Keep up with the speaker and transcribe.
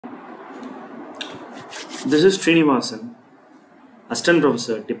This is Srinivasan, Assistant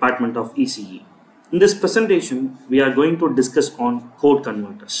Professor, Department of ECE. In this presentation, we are going to discuss on code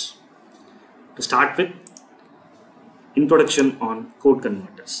converters. To start with, introduction on code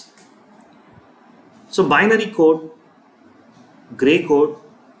converters. So binary code, gray code,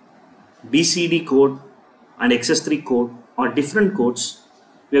 BCD code and XS3 code are different codes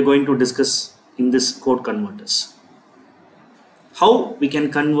we are going to discuss in this code converters. How we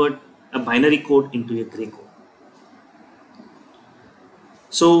can convert a binary code into a gray code.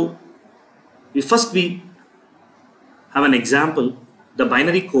 So we have an example. The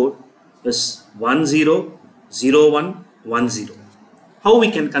binary code is 100110. How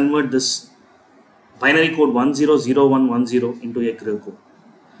we can convert this binary code 100110 into a gray code?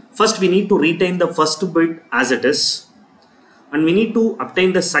 First, we need to retain the first bit as it is, and we need to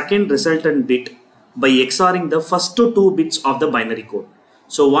obtain the second resultant bit by XORing the first two bits of the binary code.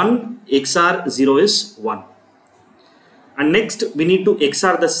 So 1 XOR 0 is 1. And next we need to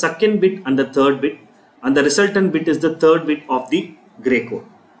XOR the second bit and the third bit, and the resultant bit is the third bit of the gray code.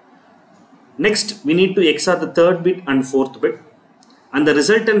 Next we need to XOR the third bit and fourth bit, and the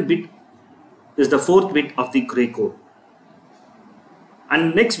resultant bit is the fourth bit of the gray code.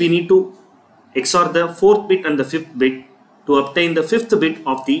 And next we need to XOR the fourth bit and the fifth bit to obtain the fifth bit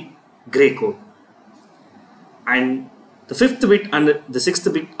of the gray code. And the fifth bit and the sixth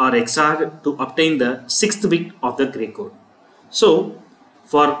bit are XORed to obtain the sixth bit of the gray code. So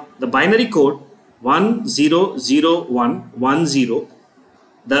for the binary code 100110,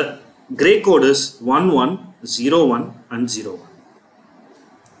 the gray code is 1101 and 01.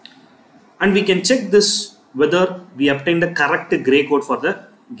 And we can check this whether we obtain the correct gray code for the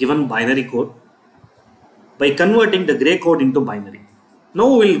given binary code by converting the gray code into binary.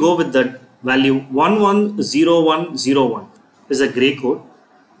 Now we will go with the value 110101 is a gray code.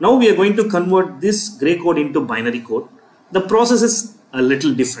 Now we are going to convert this gray code into binary code. The process is a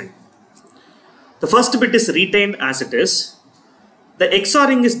little different. The first bit is retained as it is. The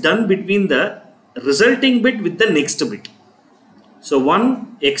XORing is done between the resulting bit with the next bit. So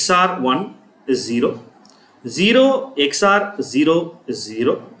 1 XOR 1 is 0. 0 XOR 0 is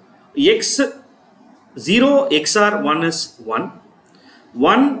 0. 0 XOR 1 is 1.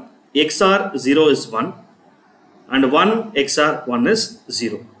 1 XOR 0 is 1. And 1 XOR 1 is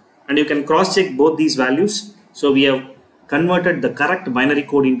 0. And you can cross check both these values. So we have converted the correct binary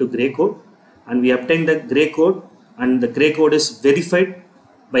code into gray code, and we obtained the gray code, and the gray code is verified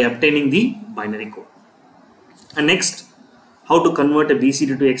by obtaining the binary code. And next, how to convert a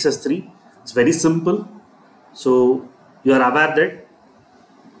BCD to XS3? It's very simple. So you are aware that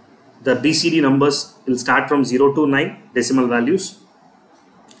the BCD numbers will start from 0 to 9 decimal values.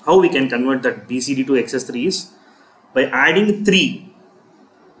 How we can convert that BCD to XS3 is by adding 3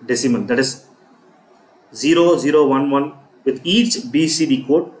 decimal, that is 0011 with each BCD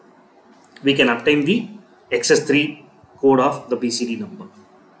code. We can obtain the XS3 code of the BCD number.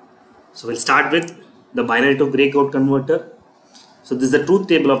 So we'll start with the binary to gray code converter. So this is the truth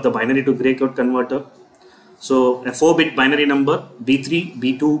table of the binary to gray code converter. So a 4-bit binary number B3,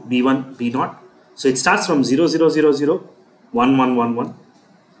 B2, B1, B0. So it starts from 0000 1111.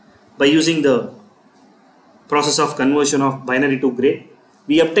 By using the process of conversion of binary to gray,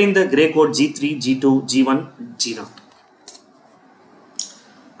 we obtain the gray code G3, G2, G1, G0.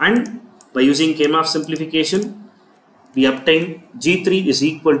 And by using K-map simplification, we obtain G3 is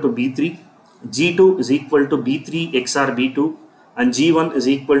equal to B3, G2 is equal to B3 XOR B2, and G1 is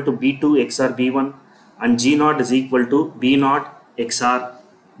equal to B2 XOR B1, and G0 is equal to B0 XOR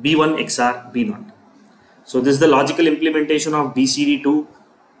B1 XOR B0. So this is the logical implementation of BCD to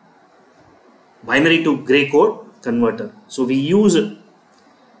binary to gray code converter. So we use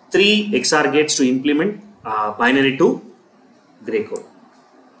 3 XOR gates to implement binary to gray code.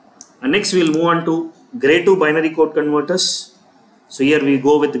 And next we will move on to gray to binary code converters. So here we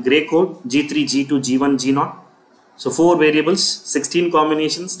go with the gray code G3, G2, G1, G0. So 4 variables, 16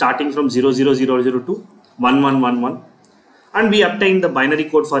 combinations starting from 00002 1111, and we obtain the binary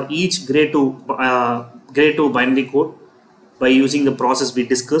code for each gray to binary code by using the process we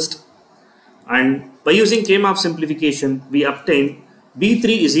discussed. And by using K-map simplification, we obtain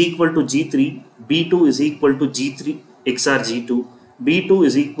B3 is equal to G3, B2 is equal to G3 XOR G2, B2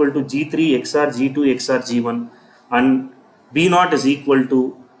 is equal to G3 XOR G2 XOR G1, and B0 is equal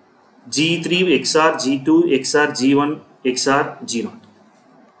to G3 XOR G2 XOR G1 XOR G0.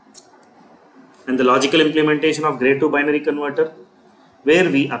 And the logical implementation of gray to binary converter, where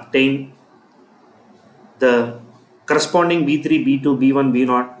we obtain the corresponding B3, B2, B1,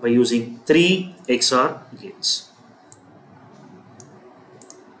 B0 by using 3 XOR gates.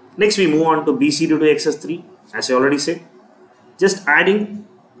 Next we move on to BCD to XS3. As I already said, just adding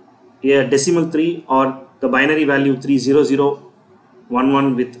a decimal 3 or the binary value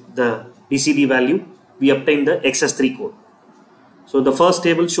 30011 with the BCD value, we obtain the XS3 code. So the first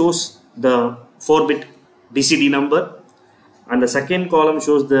table shows the 4-bit BCD number and the second column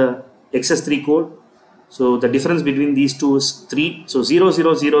shows the XS3 code. So the difference between these two is 3. So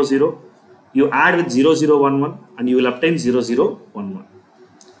 0000, you add with 0011 and you will obtain 0011.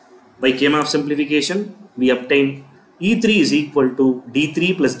 By K-map simplification, we obtain E3 is equal to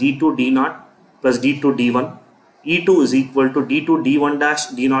D3 plus D2 D0 plus D2 D1. E2 is equal to D2 D1 dash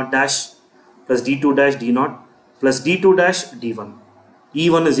D0 dash plus D2 dash D0 plus D2 dash D1.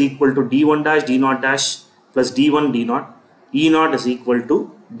 E1 is equal to D1 dash D0 dash plus D1 D0. E0 is equal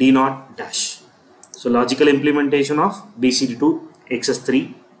to D0 dash. So logical implementation of BCD to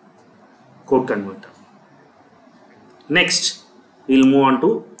XS3 code converter. Next, we will move on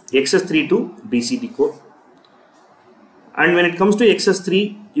to XS3 to BCD code. And when it comes to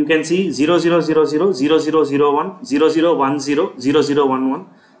XS3, you can see 0000, 0001, 0010, 0011.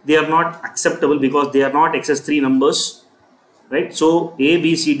 They are not acceptable because they are not XS3 numbers, right? So A,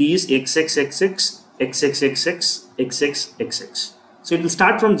 B, C, D is XXXX, XXXX, XXXX. So it will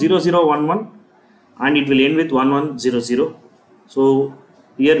start from 0011 and it will end with 1100. So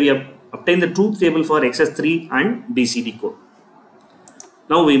here we have obtained the truth table for XS3 and BCD code.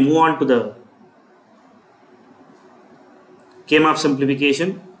 Now we move on to the K-map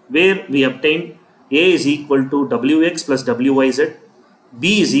simplification, where we obtain A is equal to WX plus WYZ,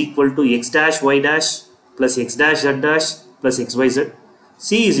 B is equal to X dash Y dash plus X dash Z dash plus XYZ,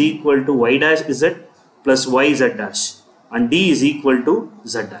 C is equal to Y dash Z plus YZ dash, and D is equal to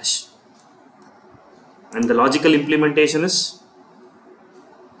Z dash. And the logical implementation is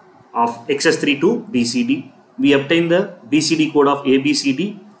of XS3 to BCD. We obtain the BCD code of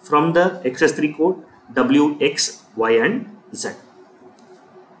ABCD from the XS3 code W, X, Y and Z.